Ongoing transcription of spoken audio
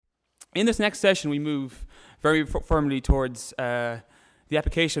In this next session, we move very firmly towards the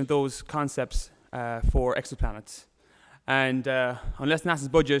application of those concepts for exoplanets. And unless NASA's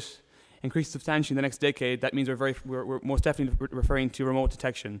budget increases substantially in the next decade, that means we're most definitely referring to remote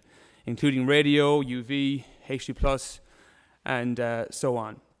detection, including radio, UV, H2+, and so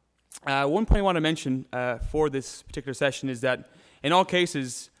on. One point I want to mention for this particular session is that in all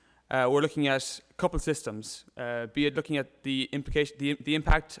cases, we're looking at coupled systems, be it looking at the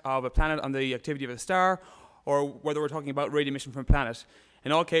impact of a planet on the activity of a star, or whether we're talking about radio emission from a planet.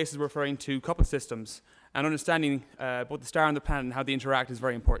 In all cases, we're referring to coupled systems, and understanding both the star and the planet and how they interact is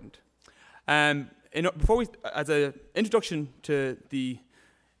very important. As an introduction to the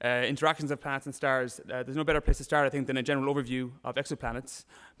interactions of planets and stars, there's no better place to start, I think, than a general overview of exoplanets,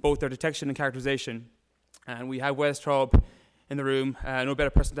 both their detection and characterization. And we have Wes Traub in the room, no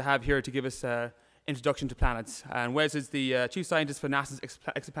better person to have here to give us an introduction to planets. And Wes is the chief scientist for NASA's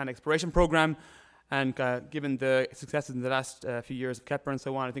Exoplanet Exploration Program, and given the successes in the last few years of Kepler and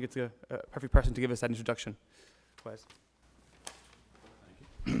so on, I think it's a perfect person to give us that introduction. Wes.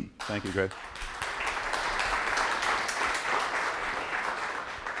 Thank you, Greg.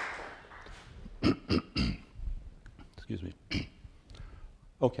 Excuse me.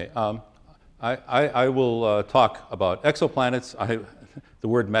 Okay. I will talk about exoplanets. The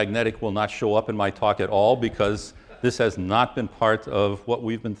word magnetic will not show up in my talk at all because this has not been part of what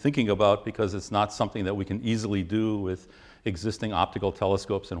we've been thinking about, because it's not something that we can easily do with existing optical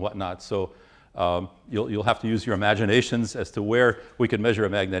telescopes and whatnot. So you'll have to use your imaginations as to where we can measure a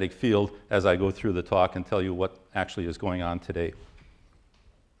magnetic field as I go through the talk and tell you what actually is going on today.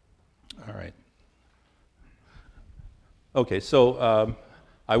 All right. Okay, so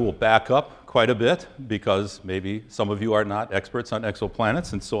I will back up quite a bit because maybe some of you are not experts on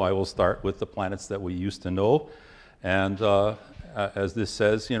exoplanets, and so I will start with the planets that we used to know. And as this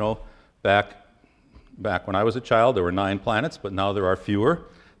says, back when I was a child, there were 9 planets, but now there are fewer.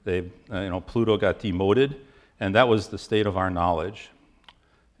 Pluto got demoted, and that was the state of our knowledge.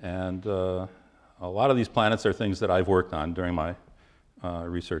 And a lot of these planets are things that I've worked on during my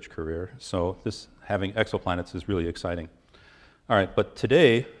research career. So having exoplanets is really exciting. All right, but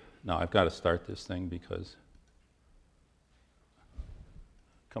today, now I've got to start this thing because,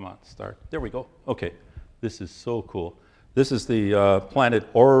 come on, start. There we go. Okay, this is so cool. This is the planet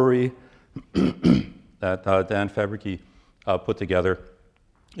Orrery that Dan Fabrici put together.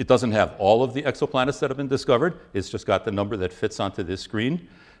 It doesn't have all of the exoplanets that have been discovered. It's just got the number that fits onto this screen.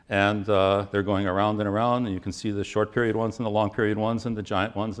 And they're going around and around, and you can see the short period ones and the long period ones and the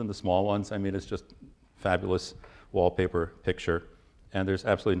giant ones and the small ones. I mean, it's just fabulous wallpaper picture. And there's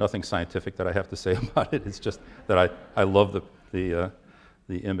absolutely nothing scientific that I have to say about it. It's just that I love the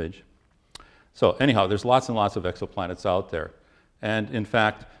image. So anyhow, there's lots and lots of exoplanets out there. And in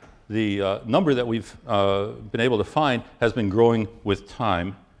fact, the number that we've been able to find has been growing with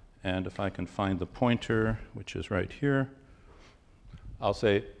time. And if I can find the pointer, which is right here, I'll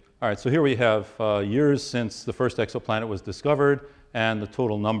say, all right, so here we have years since the first exoplanet was discovered and the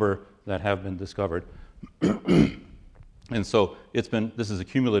total number that have been discovered. And so this is a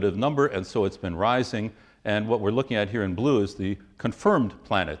cumulative number, and so it's been rising. And what we're looking at here in blue is the confirmed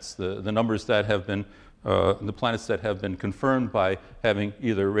planets, the numbers that have been, the planets that have been confirmed by having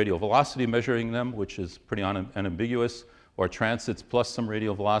either radial velocity measuring them, which is pretty unambiguous, or transits plus some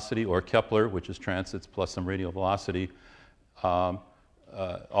radial velocity, or Kepler, which is transits plus some radial velocity.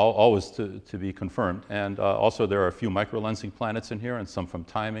 Always to be confirmed. And also there are a few microlensing planets in here, and some from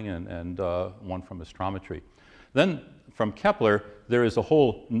timing, and one from astrometry. Then from Kepler, there is a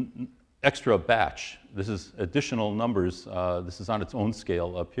whole extra batch. This is additional numbers. This is on its own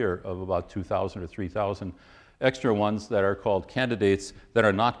scale up here of about 2,000 or 3,000 extra ones that are called candidates that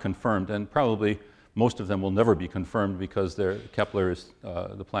are not confirmed, and probably most of them will never be confirmed because Kepler is,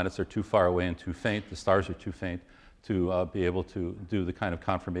 the planets are too far away and too faint, the stars are too faint to be able to do the kind of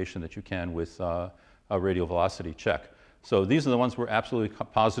confirmation that you can with a radial velocity check. So these are the ones we're absolutely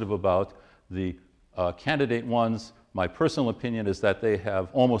positive about. The candidate ones, my personal opinion is that they have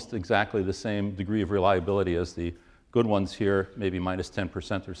almost exactly the same degree of reliability as the good ones here, maybe minus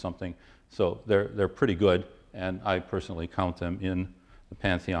 10% or something. So they're pretty good, and I personally count them in the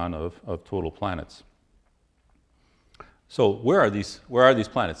pantheon of total planets. So where are these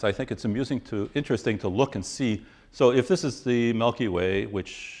planets? I think it's interesting to look and see. So if this is the Milky Way,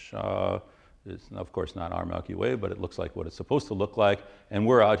 which is of course not our Milky Way, but it looks like what it's supposed to look like, and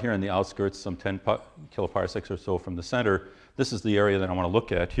we're out here in the outskirts, some 10 kiloparsecs or so from the center. This is the area that I want to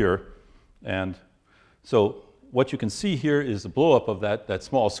look at here. And so what you can see here is the blow-up of that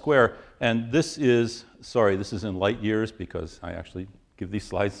small square, and this is in light years because I actually give these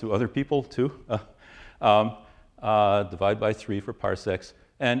slides to other people too. Divide by 3 for parsecs.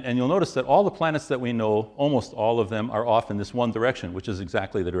 And you'll notice that all the planets that we know, almost all of them are off in this one direction, which is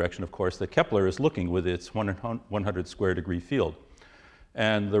exactly the direction, of course, that Kepler is looking with its 100 square degree field.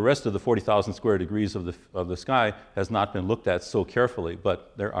 And the rest of the 40,000 square degrees of the sky has not been looked at so carefully,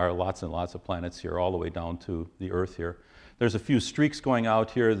 but there are lots and lots of planets here, all the way down to the Earth here. There's a few streaks going out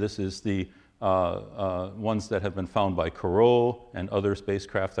here. This is the ones that have been found by Corot and other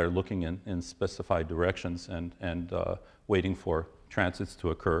spacecraft that are looking in specified directions and waiting for transits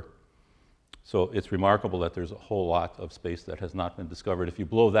to occur. So it's remarkable that there's a whole lot of space that has not been discovered. If you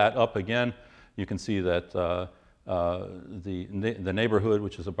blow that up again, you can see that the neighborhood,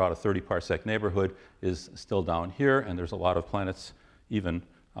 which is about a 30 parsec neighborhood, is still down here, and there's a lot of planets even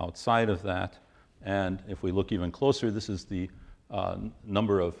outside of that. And if we look even closer, this is the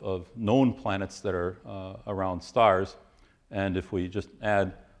number of known planets that are around stars. And if we just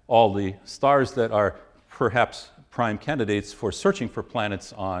add all the stars that are perhaps prime candidates for searching for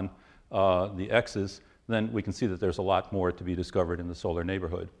planets on the X's, then we can see that there's a lot more to be discovered in the solar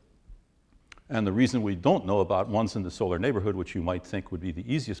neighborhood. And the reason we don't know about ones in the solar neighborhood, which you might think would be the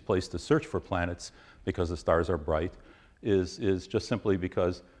easiest place to search for planets because the stars are bright, is just simply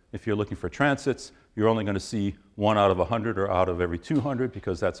because if you're looking for transits, you're only going to see 1 out of 100 or out of every 200,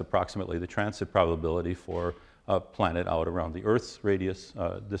 because that's approximately the transit probability for a planet out around the Earth's radius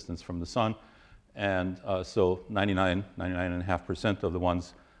distance from the sun. And so 99.5% of the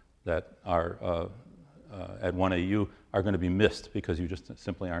ones that are at 1 AU are going to be missed because you just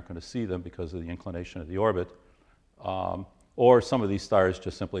simply aren't going to see them because of the inclination of the orbit. Or some of these stars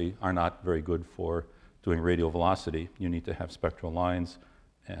just simply are not very good for doing radial velocity. You need to have spectral lines,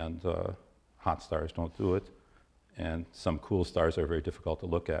 and hot stars don't do it. And some cool stars are very difficult to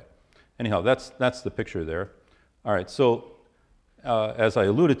look at. Anyhow, that's the picture there. All right, so as I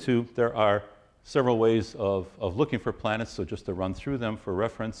alluded to, there are several ways of looking for planets. So just to run through them for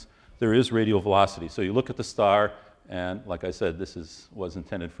reference, there is radial velocity. So you look at the star, and like I said, this was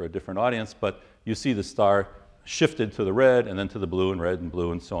intended for a different audience, but you see the star shifted to the red and then to the blue and red and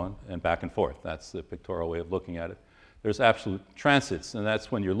blue and so on and back and forth. That's the pictorial way of looking at it. There's absolute transits, and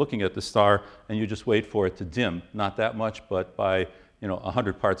that's when you're looking at the star and you just wait for it to dim. Not that much, but by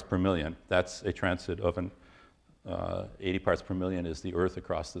 100 parts per million. That's a transit of 80 parts per million is the Earth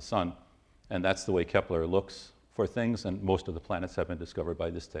across the sun. And that's the way Kepler looks for things, and most of the planets have been discovered by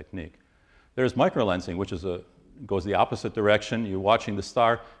this technique. There's microlensing, which goes the opposite direction. You're watching the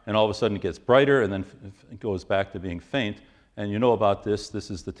star, and all of a sudden it gets brighter, and then it goes back to being faint. And you know about this. This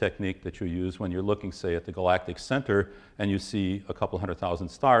is the technique that you use when you're looking, say, at the galactic center, and you see a couple 100,000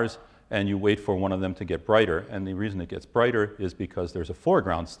 stars, and you wait for one of them to get brighter. And the reason it gets brighter is because there's a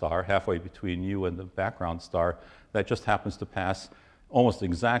foreground star halfway between you and the background star that just happens to pass almost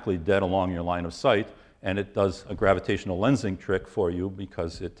exactly dead along your line of sight, and it does a gravitational lensing trick for you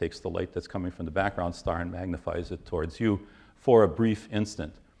because it takes the light that's coming from the background star and magnifies it towards you for a brief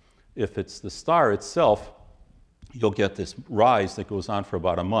instant. If it's the star itself, you'll get this rise that goes on for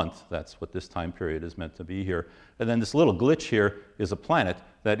about a month. That's what this time period is meant to be here. And then this little glitch here is a planet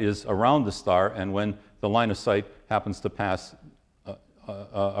that is around the star, and when the line of sight happens to pass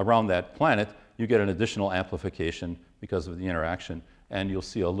around that planet, you get an additional amplification because of the interaction. And you'll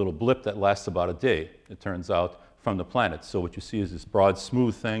see a little blip that lasts about a day, it turns out, from the planet. So what you see is this broad,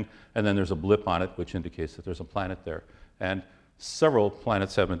 smooth thing, and then there's a blip on it, which indicates that there's a planet there. And several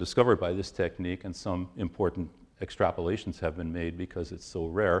planets have been discovered by this technique, and some important extrapolations have been made because it's so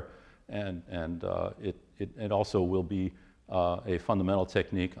rare. And it also will be a fundamental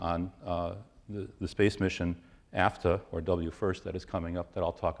technique on the space mission AFTA, or WFIRST, that is coming up, that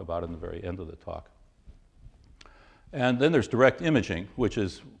I'll talk about in the very end of the talk. And then there's direct imaging, which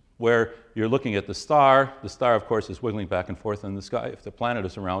is where you're looking at the star. The star, of course, is wiggling back and forth in the sky if the planet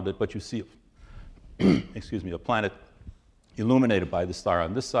is around it, but you see a planet illuminated by the star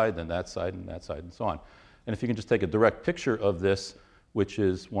on this side, then that side, and so on. And if you can just take a direct picture of this, which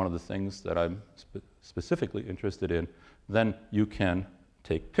is one of the things that I'm specifically interested in, then you can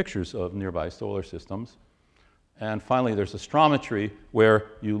take pictures of nearby solar systems. And finally, there's astrometry, where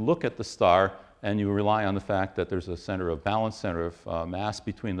you look at the star and you rely on the fact that there's a center of balance, center of mass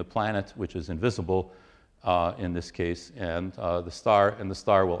between the planet, which is invisible in this case, and the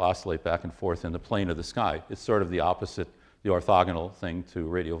star will oscillate back and forth in the plane of the sky. It's sort of the opposite, the orthogonal thing to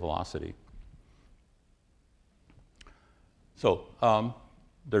radial velocity. So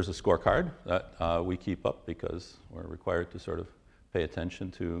there's a scorecard that we keep up because we're required to sort of pay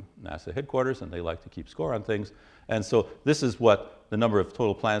attention to NASA headquarters, and they like to keep score on things. And so this is what the number of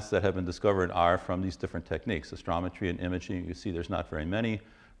total planets that have been discovered are from these different techniques, astrometry and imaging. You can see there's not very many.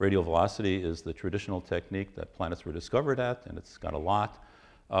 Radial velocity is the traditional technique that planets were discovered at, and it's got a lot.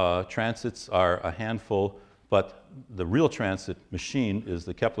 Transits are a handful, but the real transit machine is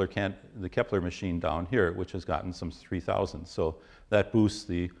the Kepler machine down here, which has gotten some 3,000. So that boosts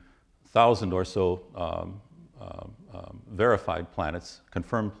the 1,000 or so verified planets,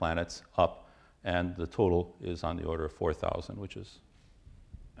 confirmed planets up, and the total is on the order of 4,000, which is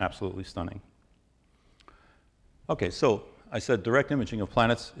absolutely stunning. Okay, so I said direct imaging of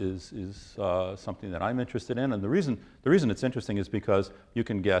planets is something that I'm interested in, and the reason it's interesting is because you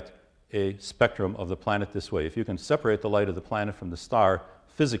can get a spectrum of the planet this way. If you can separate the light of the planet from the star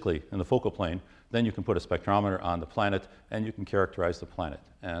physically in the focal plane, then you can put a spectrometer on the planet and you can characterize the planet.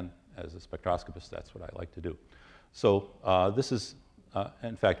 And as a spectroscopist, that's what I like to do. So this is,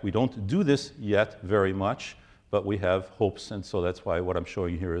 in fact, we don't do this yet very much, but we have hopes, and so that's why what I'm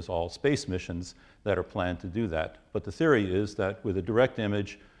showing you here is all space missions that are planned to do that. But the theory is that with a direct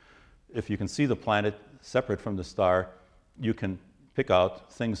image, if you can see the planet separate from the star, you can pick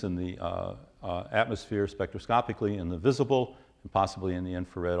out things in the atmosphere spectroscopically in the visible and possibly in the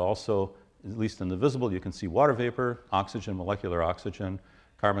infrared also. At least in the visible, you can see water vapor, oxygen, molecular oxygen,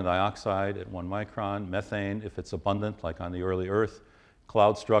 carbon dioxide at 1 micron, methane if it's abundant, like on the early Earth,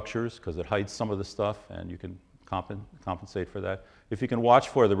 cloud structures because it hides some of the stuff and you can compensate for that. If you can watch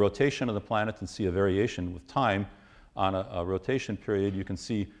for the rotation of the planet and see a variation with time on a rotation period, you can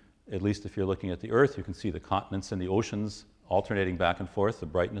see, at least if you're looking at the Earth, you can see the continents and the oceans alternating back and forth. The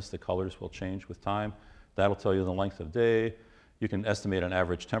brightness, the colors will change with time. That'll tell you the length of day. You can estimate an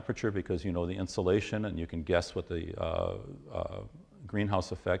average temperature because you know the insolation, and you can guess what the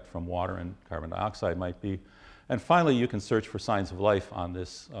greenhouse effect from water and carbon dioxide might be. And finally, you can search for signs of life on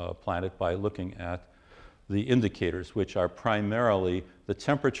this planet by looking at the indicators, which are primarily the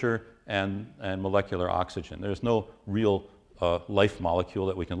temperature and molecular oxygen. There's no real life molecule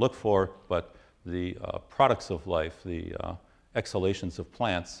that we can look for, but the products of life, the exhalations of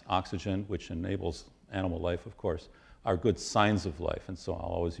plants, oxygen, which enables animal life, of course, are good signs of life. And so I'll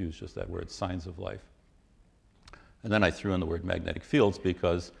always use just that word, signs of life. And then I threw in the word magnetic fields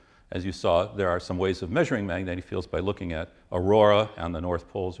because, as you saw, there are some ways of measuring magnetic fields by looking at aurora on the north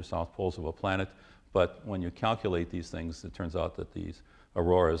poles or south poles of a planet. But when you calculate these things, it turns out that these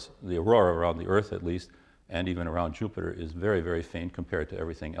auroras, the aurora around the Earth at least, and even around Jupiter, is very, very faint compared to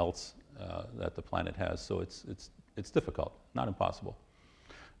everything else that the planet has. So it's difficult, not impossible.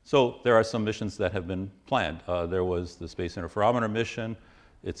 So there are some missions that have been planned. There was the Space Interferometer mission.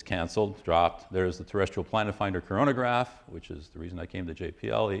 It's canceled, dropped. There's the Terrestrial Planet Finder Coronagraph, which is the reason I came to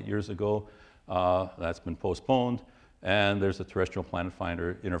JPL 8 years ago. That's been postponed. And there's the Terrestrial Planet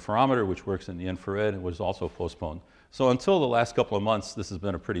Finder Interferometer, which works in the infrared and was also postponed. So until the last couple of months, this has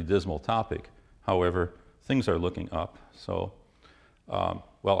been a pretty dismal topic. However, things are looking up. So,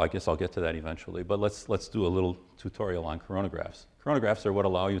 well, I guess I'll get to that eventually. But let's do a little tutorial on coronagraphs. Coronagraphs are what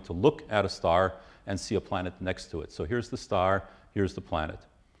allow you to look at a star and see a planet next to it. So here's the star, here's the planet.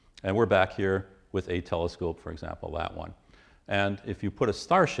 And we're back here with a telescope, for example, that one. And if you put a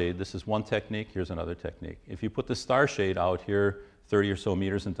star shade, this is one technique, here's another technique. If you put the star shade out here, 30 or so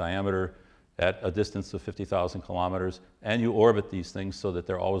meters in diameter, at a distance of 50,000 kilometers, and you orbit these things so that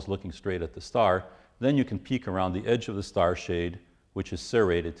they're always looking straight at the star, then you can peek around the edge of the star shade, which is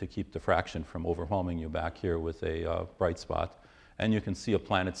serrated to keep diffraction from overwhelming you back here with a bright spot. And you can see a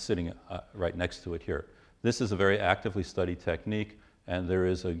planet sitting right next to it here. This is a very actively studied technique, and there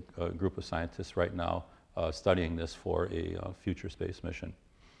is a group of scientists right now studying this for a future space mission.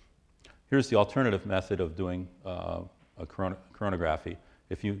 Here's the alternative method of doing a coronagraphy.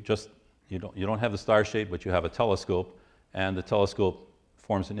 If you don't have the star shade, but you have a telescope, and the telescope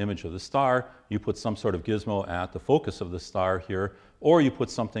forms an image of the star, you put some sort of gizmo at the focus of the star here, or you put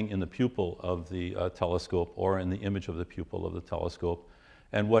something in the pupil of the telescope or in the image of the pupil of the telescope.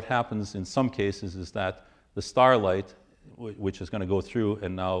 And what happens in some cases is that the starlight, which is going to go through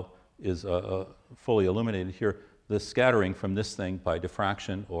and now is fully illuminated here, the scattering from this thing by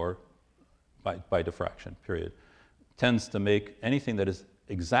diffraction or by diffraction, period, tends to make anything that is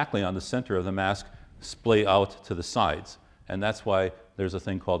exactly on the center of the mask splay out to the sides. And that's why there's a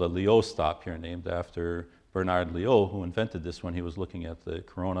thing called a Liot stop here, named after Bernard Liot, who invented this when he was looking at the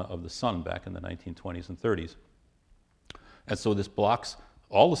corona of the sun back in the 1920s and 30s. And so this blocks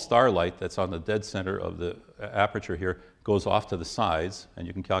all the starlight that's on the dead center of the aperture here, goes off to the sides, and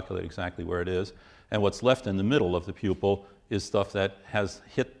you can calculate exactly where it is. And what's left in the middle of the pupil is stuff that has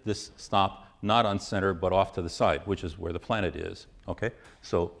hit this stop not on center but off to the side, which is where the planet is. Okay,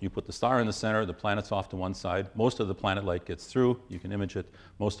 so you put the star in the center, the planet's off to one side. Most of the planet light gets through. You can image it.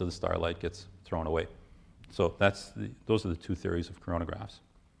 Most of the star light gets thrown away. So those are the two theories of coronagraphs.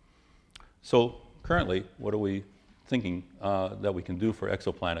 So currently, what are we thinking that we can do for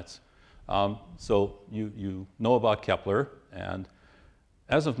exoplanets? So you know about Kepler, and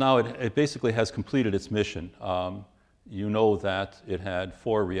as of now, it basically has completed its mission. You know that it had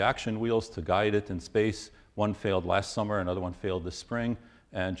 4 reaction wheels to guide it in space. One failed last summer, another one failed this spring,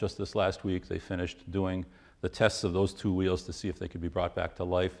 and just this last week they finished doing the tests of those 2 wheels to see if they could be brought back to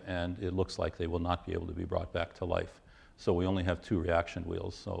life, and it looks like they will not be able to be brought back to life. So we only have 2 reaction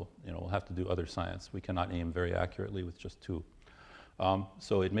wheels, so we'll have to do other science. We cannot aim very accurately with just 2.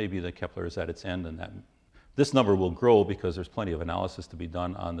 So it may be that Kepler is at its end, and that this number will grow because there's plenty of analysis to be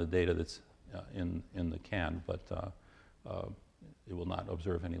done on the data that's in the can, but it will not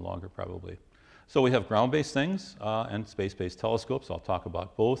observe any longer probably. So we have ground-based things and space-based telescopes. I'll talk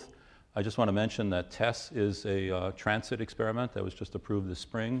about both. I just want to mention that TESS is a transit experiment that was just approved this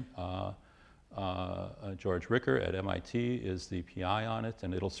spring. George Ricker at MIT is the PI on it,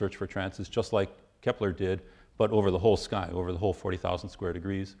 and it'll search for transits just like Kepler did, but over the whole sky, over the whole 40,000 square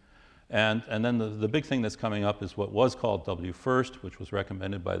degrees. And then the big thing that's coming up is what was called WFIRST, which was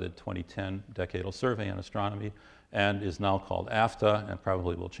recommended by the 2010 Decadal Survey on Astronomy, and is now called AFTA, and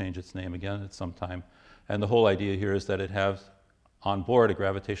probably will change its name again at some time. And the whole idea here is that it has on board a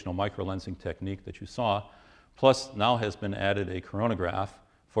gravitational microlensing technique that you saw, plus now has been added a coronagraph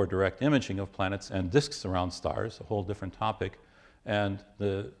for direct imaging of planets and disks around stars, a whole different topic. And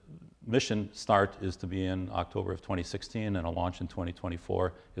the mission start is to be in October of 2016, and a launch in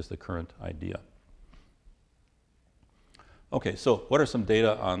 2024 is the current idea. Okay, so what are some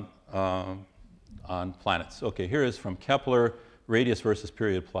data on planets? Okay, here is from Kepler, radius versus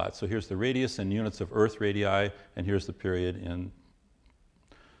period plot. So here's the radius in units of Earth radii, and here's the period in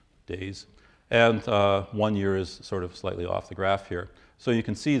days. And 1 year is sort of slightly off the graph here. So you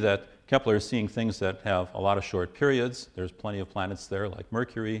can see that Kepler is seeing things that have a lot of short periods. There's plenty of planets there, like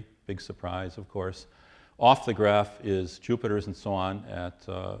Mercury, big surprise, of course. Off the graph is Jupiter's and so on, at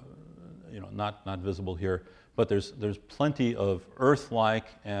not visible here. But there's plenty of Earth-like,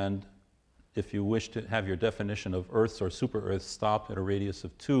 and if you wish to have your definition of Earths or super-Earths stop at a radius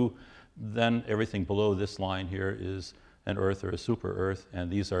of 2, then everything below this line here is an Earth or a super-Earth, and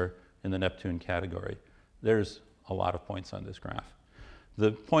these are in the Neptune category. There's a lot of points on this graph.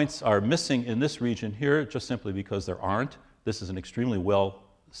 The points are missing in this region here just simply because there aren't. This is an extremely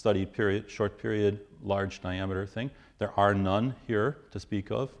well-studied period, short period, large diameter thing. There are none here to speak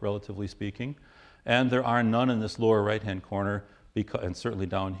of, relatively speaking. And there are none in this lower right-hand corner, and certainly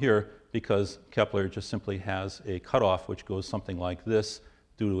down here, because Kepler just simply has a cutoff which goes something like this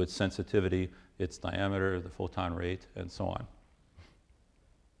due to its sensitivity, its diameter, the photon rate, and so on.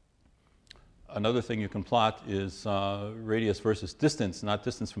 Another thing you can plot is radius versus distance, not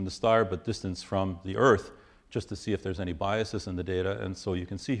distance from the star, but distance from the Earth, just to see if there's any biases in the data. And so you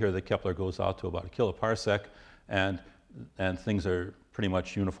can see here that Kepler goes out to about a kiloparsec, and things are pretty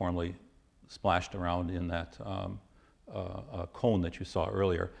much uniformly splashed around in that cone that you saw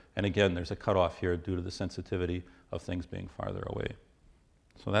earlier. And again, there's a cutoff here due to the sensitivity of things being farther away.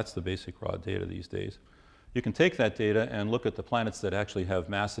 So that's the basic raw data these days. You can take that data and look at the planets that actually have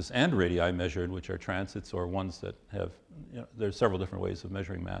masses and radii measured, which are transits or ones that have, there's several different ways of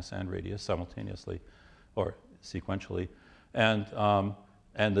measuring mass and radius simultaneously or sequentially. And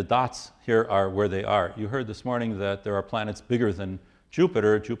the dots here are where they are. You heard this morning that there are planets bigger than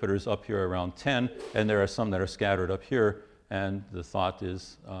Jupiter. Jupiter's up here around 10, and there are some that are scattered up here. And the thought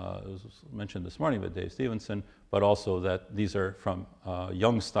is, it was mentioned this morning by Dave Stevenson, but also that these are from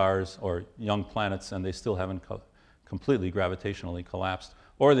young stars or young planets, and they still haven't completely gravitationally collapsed,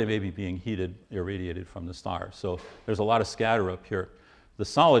 or they may be being heated, irradiated from the star. So there's a lot of scatter up here. The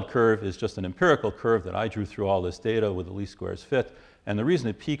solid curve is just an empirical curve that I drew through all this data with the least squares fit. And the reason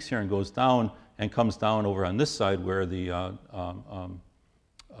it peaks here and goes down and comes down over on this side where the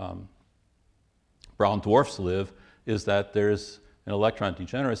brown dwarfs live is that there's an electron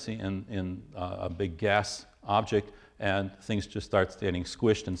degeneracy in a big gas object, and things just start getting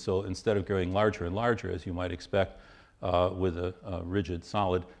squished. And so instead of growing larger and larger, as you might expect with a rigid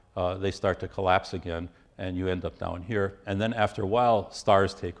solid, they start to collapse again, and you end up down here. And then after a while,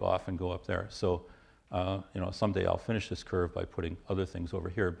 stars take off and go up there. So someday I'll finish this curve by putting other things over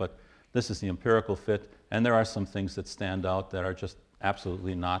here. But this is the empirical fit, and there are some things that stand out that are just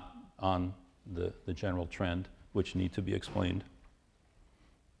absolutely not on the general trend, which need to be explained.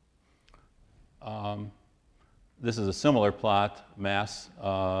 This is a similar plot, mass,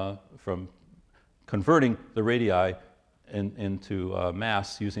 from converting the radii into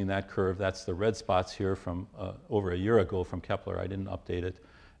mass using that curve. That's the red spots here from over a year ago from Kepler. I didn't update it.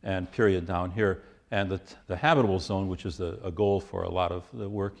 And period down here. And the habitable zone, which is a goal for a lot of the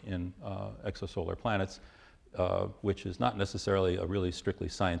work in exosolar planets, which is not necessarily a really strictly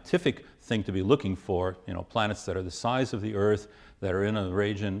scientific thing to be looking for, planets that are the size of the Earth, that are in a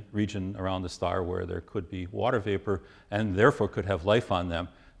region around the star where there could be water vapor and therefore could have life on them.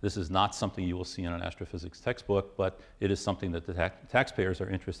 This is not something you will see in an astrophysics textbook, but it is something that the taxpayers are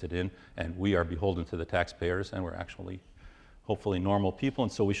interested in, and we are beholden to the taxpayers, and we're actually hopefully normal people,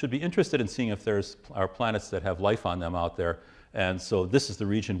 and so we should be interested in seeing if are planets that have life on them out there. And so this is the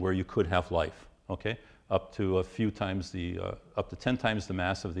region where you could have life, okay? Up to up to 10 times the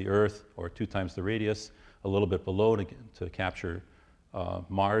mass of the Earth, or 2 times the radius, a little bit below to capture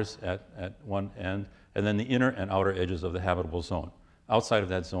Mars at one end, and then the inner and outer edges of the habitable zone. Outside of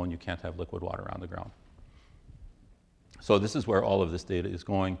that zone, you can't have liquid water on the ground. So this is where all of this data is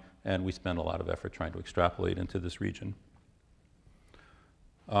going, and we spend a lot of effort trying to extrapolate into this region.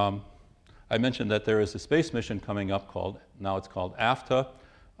 I mentioned that there is a space mission coming up now it's called AFTA,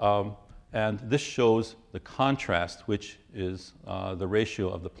 and this shows the contrast, which is the ratio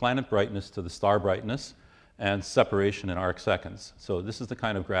of the planet brightness to the star brightness and separation in arc seconds. So this is the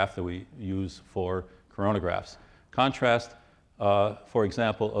kind of graph that we use for coronagraphs. Contrast, for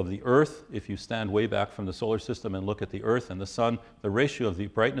example, of the Earth. If you stand way back from the solar system and look at the Earth and the Sun, the ratio of the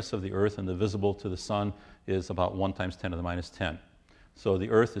brightness of the Earth and the visible to the Sun is about 1 times 10 to the minus 10. So the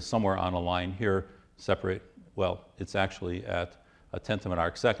Earth is somewhere on a line here, it's actually at 1/10 of an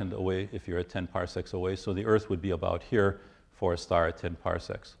arc second away if you're at 10 parsecs away. So the Earth would be about here for a star at 10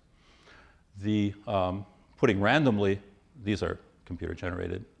 parsecs. Putting randomly, these are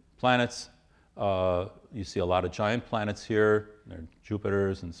computer-generated planets. You see a lot of giant planets here. They're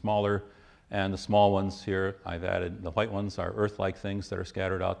Jupiters and smaller. And the small ones here, I've added, the white ones are Earth-like things that are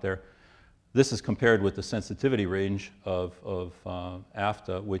scattered out there. This is compared with the sensitivity range of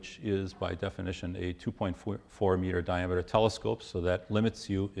AFTA, which is by definition a 2.4 meter diameter telescope, so that limits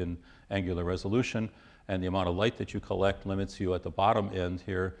you in angular resolution, and the amount of light that you collect limits you at the bottom end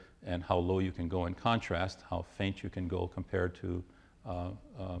here, and how low you can go in contrast, how faint you can go compared to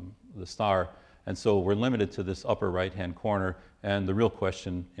the star. And so we're limited to this upper right-hand corner, and the real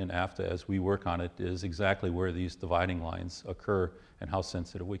question in AFTA as we work on it is exactly where these dividing lines occur and how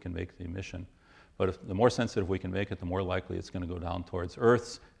sensitive we can make the emission. But the more sensitive we can make it, the more likely it's going to go down towards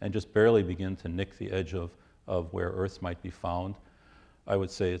Earth's and just barely begin to nick the edge of where Earth's might be found. I would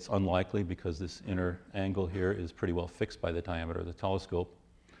say it's unlikely because this inner angle here is pretty well fixed by the diameter of the telescope.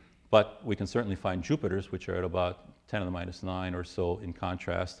 But we can certainly find Jupiters, which are at about 10 to the minus 9 or so in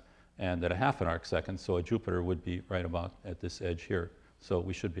contrast, and at a half an arc second, so a Jupiter would be right about at this edge here. So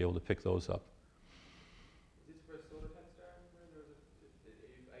we should be able to pick those up. Is this for a solar type star?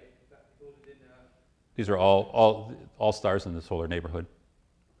 These are all stars in the solar neighborhood.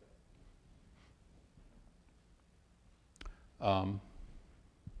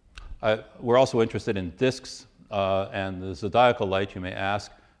 We're also interested in disks and the zodiacal light, you may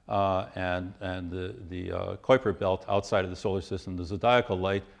ask, and the Kuiper belt outside of the solar system. The zodiacal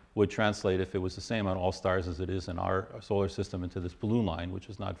light would translate, if it was the same on all stars as it is in our solar system, into this blue line, which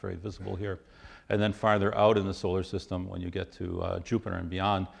is not very visible here. And then farther out in the solar system, when you get to Jupiter and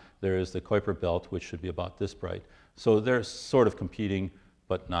beyond, there is the Kuiper belt, which should be about this bright. So they're sort of competing,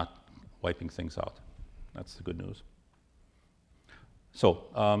 but not wiping things out. That's the good news. So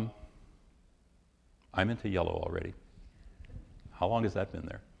I'm into yellow already. How long has that been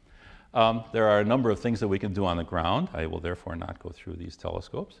there? There are a number of things that we can do on the ground. I will therefore not go through these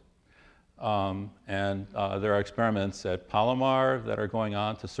telescopes. There are experiments at Palomar that are going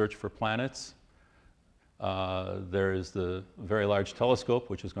on to search for planets. There is the Very Large Telescope,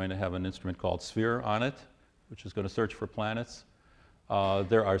 which is going to have an instrument called SPHERE on it, which is going to search for planets.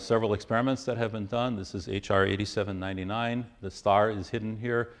 There are several experiments that have been done. This is HR 8799. The star is hidden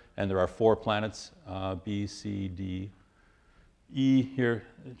here, and there are 4 planets, B, C, D, E here,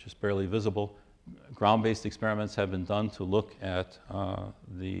 just barely visible. Ground-based experiments have been done to look at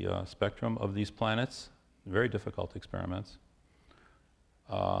the spectrum of these planets. Very difficult experiments.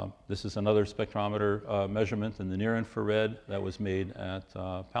 This is another spectrometer measurement in the near-infrared that was made at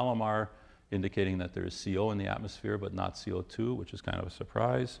Palomar, indicating that there is CO in the atmosphere, but not CO2, which is kind of a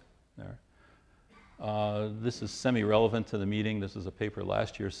surprise there. This is semi-relevant to the meeting. This is a paper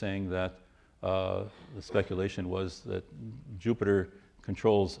last year saying that the speculation was that Jupiter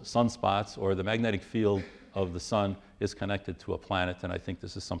controls sunspots, or the magnetic field of the sun is connected to a planet, and I think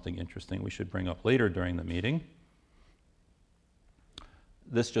this is something interesting we should bring up later during the meeting.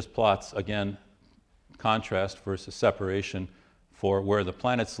 This just plots, again, contrast versus separation for where the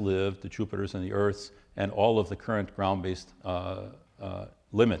planets live, the Jupiters and the Earths, and all of the current ground-based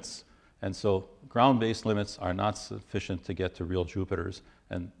limits. And so ground-based limits are not sufficient to get to real Jupiters,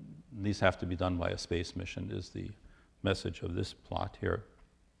 and these have to be done by a space mission, is the message of this plot here.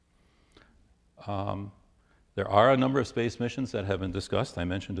 There are a number of space missions that have been discussed. I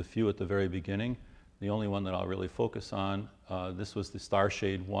mentioned a few at the very beginning. The only one that I'll really focus on, this was the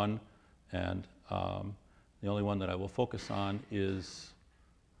Starshade 1, and the only one that I will focus on is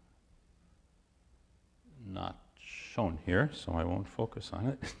not shown here, so I won't focus on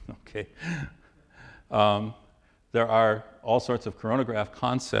it. Okay. There are all sorts of coronagraph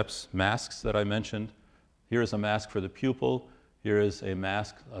concepts, masks that I mentioned. Here is a mask for the pupil. Here is a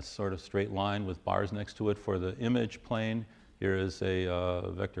mask, a sort of straight line with bars next to it for the image plane. Here is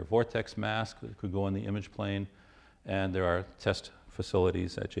a vector vortex mask that could go in the image plane. And there are test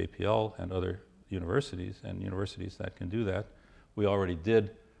facilities at JPL and other universities that can do that. We already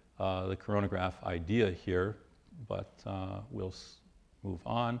did the coronagraph idea here, but we'll move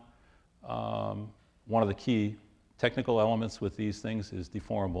on. One of the key technical elements with these things is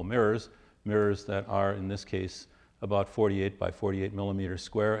deformable mirrors that are, in this case, about 48 by 48 millimeters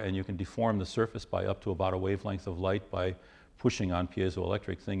square, and you can deform the surface by up to about a wavelength of light by pushing on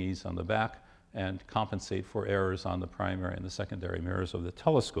piezoelectric thingies on the back and compensate for errors on the primary and the secondary mirrors of the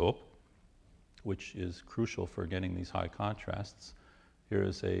telescope, which is crucial for getting these high contrasts. Here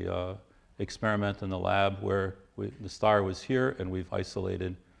is a experiment in the lab where the star was here, and we've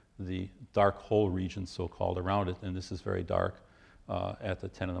isolated the dark hole region, so-called, around it, and this is very dark at the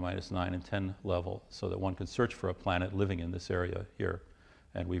 10 to the minus 9 and 10 level, so that one could search for a planet living in this area here.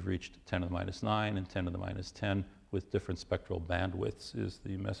 And we've reached 10 to the minus 9 and 10 to the minus 10 with different spectral bandwidths, is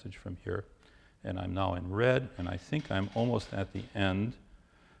the message from here. And I'm now in red, and I think I'm almost at the end.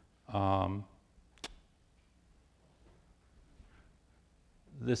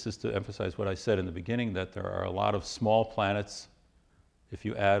 This is to emphasize what I said in the beginning, that there are a lot of small planets. If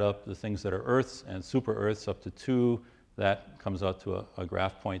you add up the things that are Earths and super Earths up to 2, that comes out to a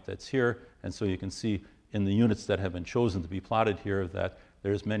graph point that's here. And so you can see in the units that have been chosen to be plotted here that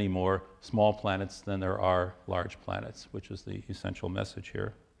there's many more small planets than there are large planets, which is the essential message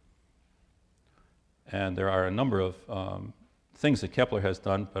here. And there are a number of things that Kepler has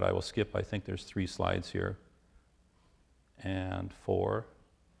done, but I will skip. I think there's 3 slides here and 4.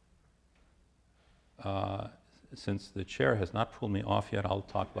 Since the chair has not pulled me off yet, I'll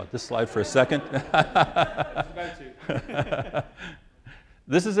talk about this slide for a second.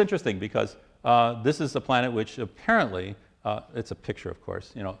 This is interesting because this is a planet which apparently, it's a picture, of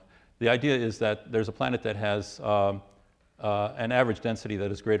course. You know, the idea is that there's a planet that has an average density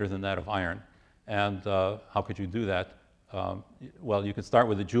that is greater than that of iron. And how could you do that? Well, you could start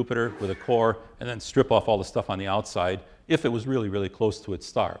with a Jupiter with a core and then strip off all the stuff on the outside if it was really, really close to its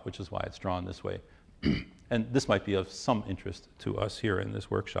star, which is why it's drawn this way. And this might be of some interest to us here in this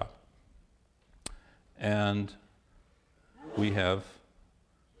workshop. And we have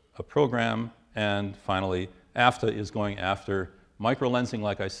a program, and finally, AFTA is going after microlensing,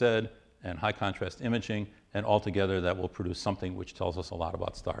 like I said, and high contrast imaging, and altogether that will produce something which tells us a lot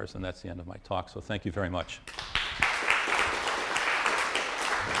about stars. And that's the end of my talk, so thank you very much.